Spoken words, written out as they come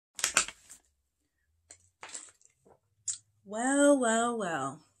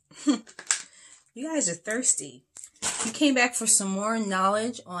Well. You guys are thirsty. You came back for some more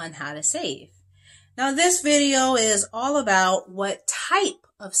knowledge on how to save. Now this video is all about what type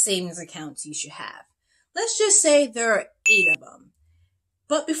of savings accounts you should have. Let's just say there are 8 of them.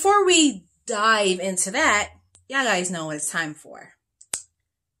 But before we dive into that, y'all guys know what it's time for.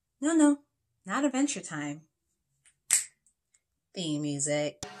 No, not Adventure Time. Theme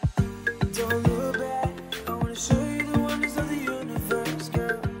music. Don't look back, I wanna show you the wonders of the universe,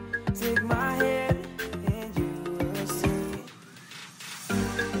 girl. Take my hand and you will see.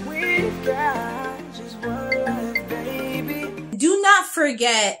 We've got just one life, baby. Do not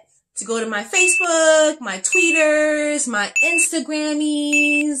forget to go to my Facebook, my Twitters, my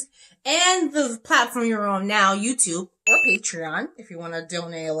Instagrammies, and the platform you're on now, YouTube or Patreon, if you want to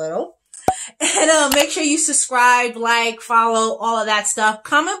donate a little. And make sure you subscribe, like, follow, all of that stuff.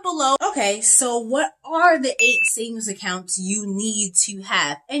 Comment below. Okay, so what are the 8 savings accounts you need to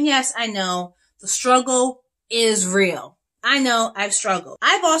have? And yes, I know the struggle is real. I know I've struggled.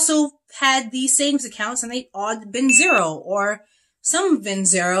 I've also had these savings accounts and they've all been 0, or some have been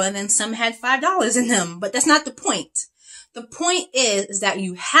 0 and then some had $5 in them. But that's not the point. The point is that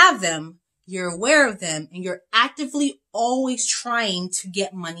you have them, you're aware of them, and you're actively always trying to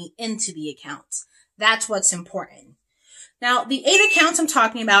get money into the accounts. That's what's important. Now, the 8 accounts I'm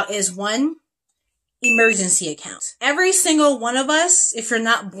talking about is 1, emergency account. Every single one of us, if you're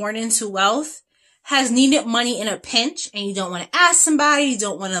not born into wealth, has needed money in a pinch, and you don't want to ask somebody, you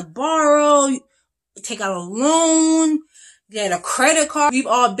don't want to borrow, take out a loan, get a credit card. We've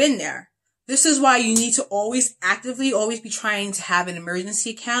all been there. This is why you need to always be trying to have an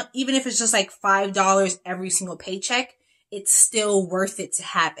emergency account. Even if it's just like $5 every single paycheck, it's still worth it to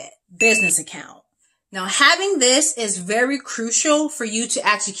have it. Business account. Now, having this is very crucial for you to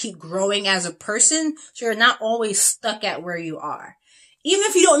actually keep growing as a person, so you're not always stuck at where you are. Even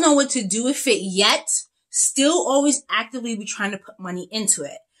if you don't know what to do with it yet, still always actively be trying to put money into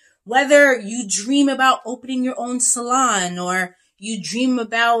it. Whether you dream about opening your own salon, or you dream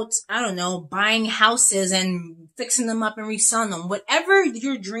about, I don't know, buying houses and fixing them up and reselling them. Whatever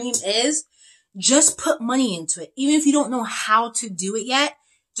your dream is, just put money into it. Even if you don't know how to do it yet,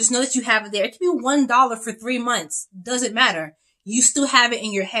 just know that you have it there. It could be $1 for 3 months. Doesn't matter. You still have it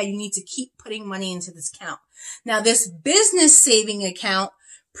in your head. You need to keep putting money into this account. Now, this business saving account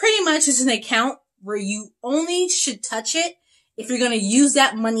pretty much is an account where you only should touch it if you're going to use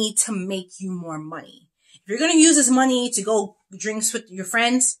that money to make you more money. If you're going to use this money to go drinks with your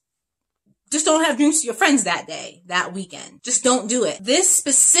friends, just don't have drinks with your friends that day, that weekend. Just don't do it. This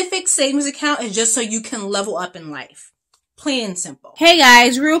specific savings account is just so you can level up in life. Plain and simple. Hey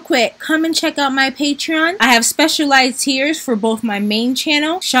guys, real quick, come and check out my Patreon. I have specialized tiers for both my main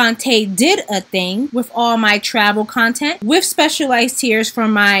channel, Shantae Did a Thing, with all my travel content, with specialized tiers for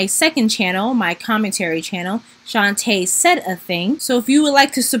my second channel, my commentary channel, Shantae Said a Thing. So if you would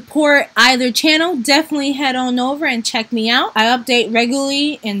like to support either channel, definitely head on over and check me out. I update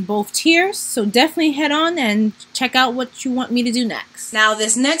regularly in both tiers, so definitely head on and check out what you want me to do next. Now,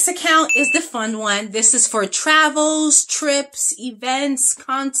 this next account is the fun one. This is for travels, trips, events,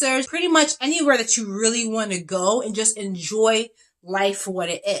 concerts, pretty much anywhere that you really want to go and just enjoy life for what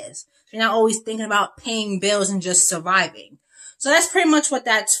it is. So you're not always thinking about paying bills and just surviving. So that's pretty much what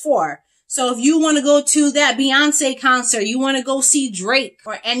that's for. So if you want to go to that Beyonce concert, you want to go see Drake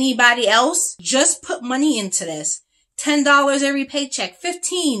or anybody else, just put money into this. $10 every paycheck,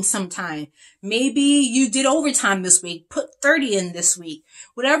 $15 sometime. Maybe you did overtime this week, put $30 in this week.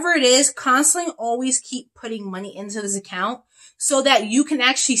 Whatever it is, constantly always keep putting money into this account so that you can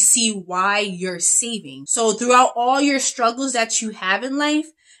actually see why you're saving. So throughout all your struggles that you have in life,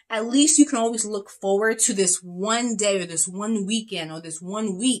 at least you can always look forward to this one day or this one weekend or this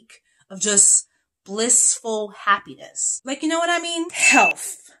one week of just blissful happiness. Like, you know what I mean?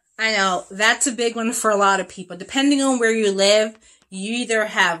 Health. I know that's a big one for a lot of people. Depending on where you live, you either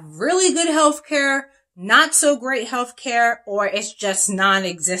have really good healthcare, not so great healthcare, or it's just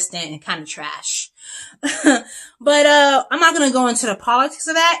non-existent and kind of trash. But I'm not going to go into the politics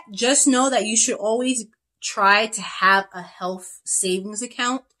of that. Just know that you should always try to have a health savings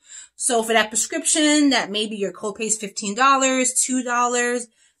account. So for that prescription, that maybe your copay is $15, $2,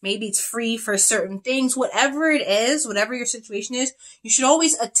 maybe it's free for certain things, whatever it is, whatever your situation is, you should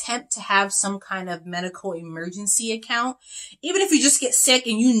always attempt to have some kind of medical emergency account. Even if you just get sick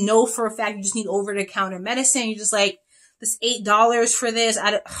and you know for a fact you just need over-the-counter medicine, you're just like, this $8 for this,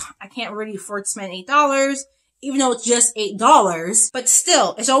 I can't really afford to spend $8. even though it's just $8, but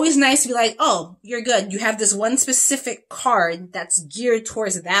still, it's always nice to be like, oh, you're good. You have this one specific card that's geared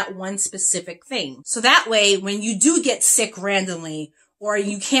towards that one specific thing. So that way, when you do get sick randomly, or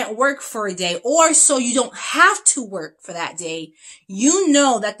you can't work for a day, or so you don't have to work for that day, you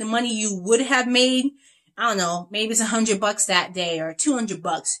know that the money you would have made, I don't know, maybe it's $100 that day or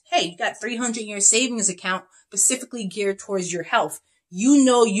 $200. Hey, you got $300 in your savings account specifically geared towards your health. You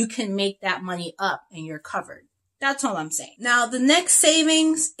know you can make that money up and you're covered. That's all I'm saying. Now, the next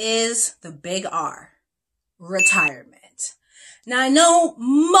savings is the big R, retirement. Now, I know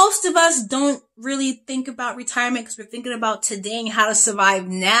most of us don't really think about retirement because we're thinking about today and how to survive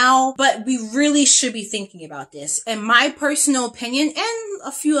now, but we really should be thinking about this. In my personal opinion, and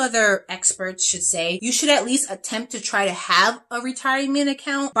a few other experts should say, you should at least attempt to try to have a retirement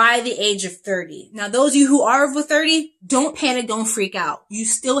account by the age of 30. Now, those of you who are over 30, don't panic, don't freak out. You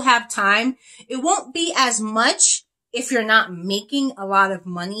still have time. It won't be as much if you're not making a lot of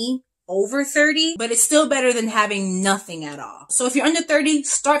money over 30, but it's still better than having nothing at all. So if you're under 30,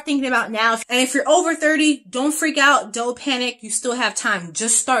 start thinking about now. And if you're over 30, don't freak out, don't panic. You still have time.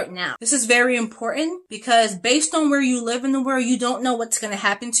 Just start now. This is very important because based on where you live in the world, you don't know what's going to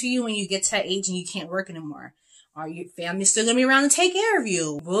happen to you when you get to that age and you can't work anymore. Are your family still going to be around to take care of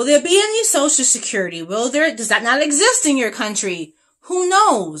you? Will there be any social security? Does that not exist in your country? Who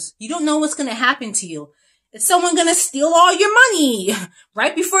knows? You don't know what's going to happen to you. Is someone gonna steal all your money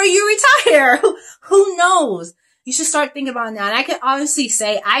right before you retire? Who knows? You should start thinking about it now. And I can honestly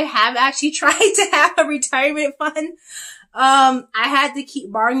say I have actually tried to have a retirement fund. I had to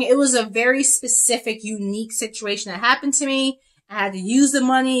keep borrowing it. It was a very specific, unique situation that happened to me. I had to use the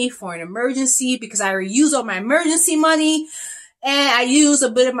money for an emergency because I already used all my emergency money. And I used a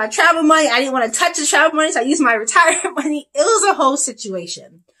bit of my travel money. I didn't want to touch the travel money, so I used my retirement money. It was a whole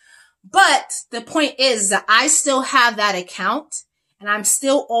situation. But the point is that I still have that account and I'm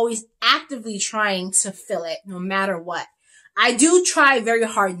still always actively trying to fill it no matter what. I do try very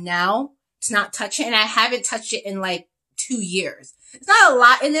hard now to not touch it, and I haven't touched it in like 2 years. It's not a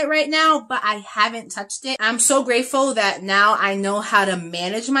lot in it right now, but I haven't touched it. I'm so grateful that now I know how to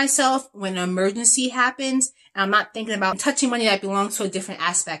manage myself when an emergency happens. And I'm not thinking about touching money that belongs to a different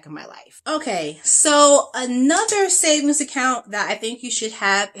aspect of my life. Okay, so another savings account that I think you should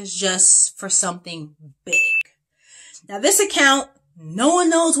have is just for something big. Now this account, no one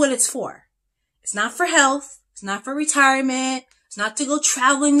knows what it's for. It's not for health. It's not for retirement. It's not to go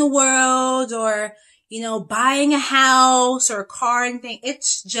traveling the world or, you know, buying a house or a car and thing.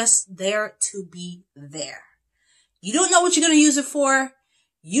 It's just there to be there. You don't know what you're going to use it for.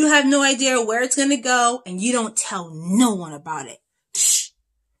 You have no idea where it's going to go, and you don't tell no one about it. Shh.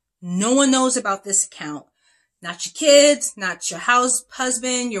 No one knows about this account. Not your kids, not your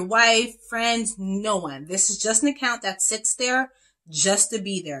husband, your wife, friends, no one. This is just an account that sits there just to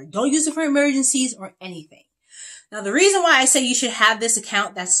be there. Don't use it for emergencies or anything. Now, the reason why I say you should have this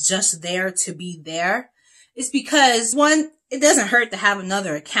account that's just there to be there is because, one, it doesn't hurt to have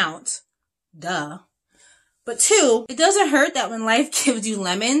another account. Duh. But two, it doesn't hurt that when life gives you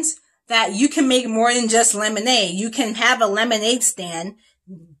lemons, that you can make more than just lemonade. You can have a lemonade stand,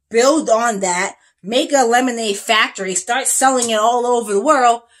 build on that, make a lemonade factory, start selling it all over the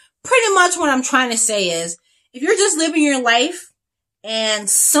world. Pretty much what I'm trying to say is, if you're just living your life and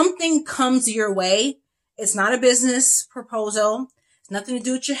something comes your way, it's not a business proposal, it's nothing to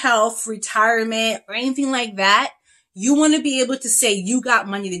do with your health, retirement, or anything like that. You want to be able to say you got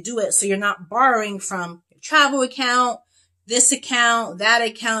money to do it, so you're not borrowing from travel account, this account, that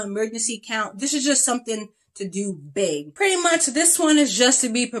account, emergency account. This is just something to do big. Pretty much this one is just to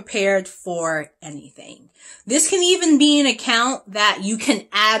be prepared for anything. This can even be an account that you can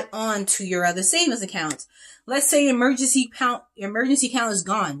add on to your other savings accounts. Let's say your emergency account is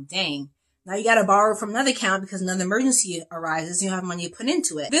gone. Dang. Now you gotta borrow from another account because another emergency arises and you don't have money to put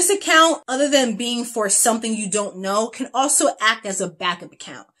into it. This account, other than being for something you don't know, can also act as a backup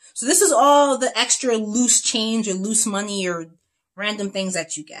account. So this is all the extra loose change or loose money or random things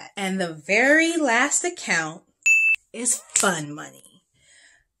that you get. And the very last account is fun money.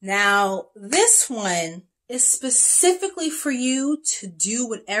 Now, this one is specifically for you to do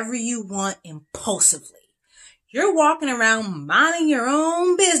whatever you want impulsively. You're walking around minding your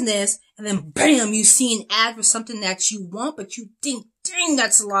own business and then bam, you see an ad for something that you want, but you think, dang,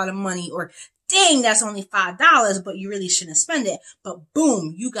 that's a lot of money, or dang, that's only $5, but you really shouldn't spend it. But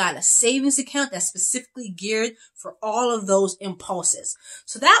boom, you got a savings account that's specifically geared for all of those impulses.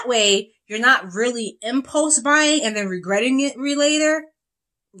 So that way, you're not really impulse buying and then regretting it later.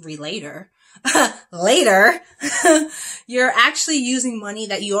 later, you're actually using money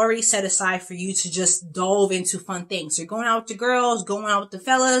that you already set aside for you to just dove into fun things. You're going out with the girls, going out with the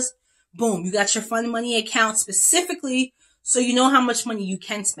fellas. Boom, you got your fun money account specifically so you know how much money you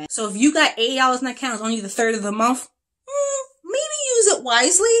can spend. So if you got $80 in that account, it's only the third of the month, maybe use it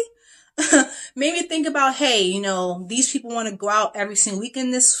wisely. Maybe think about, hey, you know, these people want to go out every single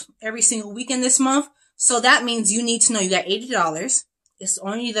weekend this month. So that means you need to know you got $80. It's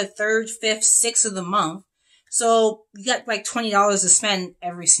only the third, fifth, sixth of the month. So you got like $20 to spend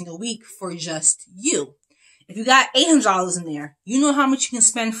every single week for just you. If you got $800 in there, you know how much you can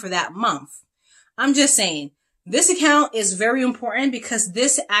spend for that month. I'm just saying, this account is very important because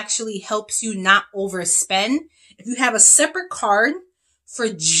this actually helps you not overspend. If you have a separate card for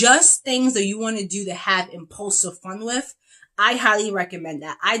just things that you want to do to have impulsive fun with, I highly recommend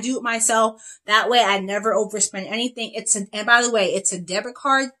that. I do it myself. That way I never overspend anything. And by the way, it's a debit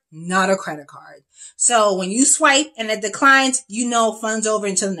card, not a credit card. So when you swipe and it declines, you know funds over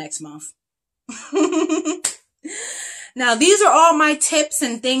until the next month. Now, these are all my tips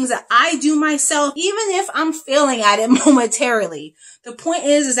and things that I do myself, even if I'm failing at it momentarily. The point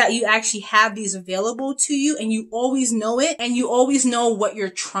is that you actually have these available to you and you always know it and you always know what you're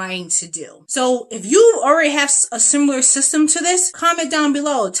trying to do. So if you already have a similar system to this, comment down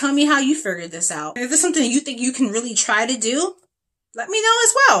below. Tell me how you figured this out. And if there's something you think you can really try to do, let me know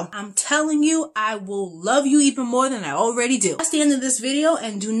as well. I'm telling you, I will love you even more than I already do. That's the end of this video,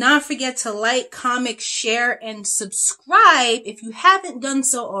 and do not forget to like, comment, share, and subscribe if you haven't done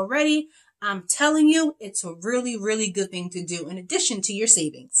so already. I'm telling you, it's a really, really good thing to do in addition to your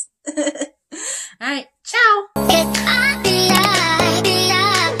savings. All right, ciao.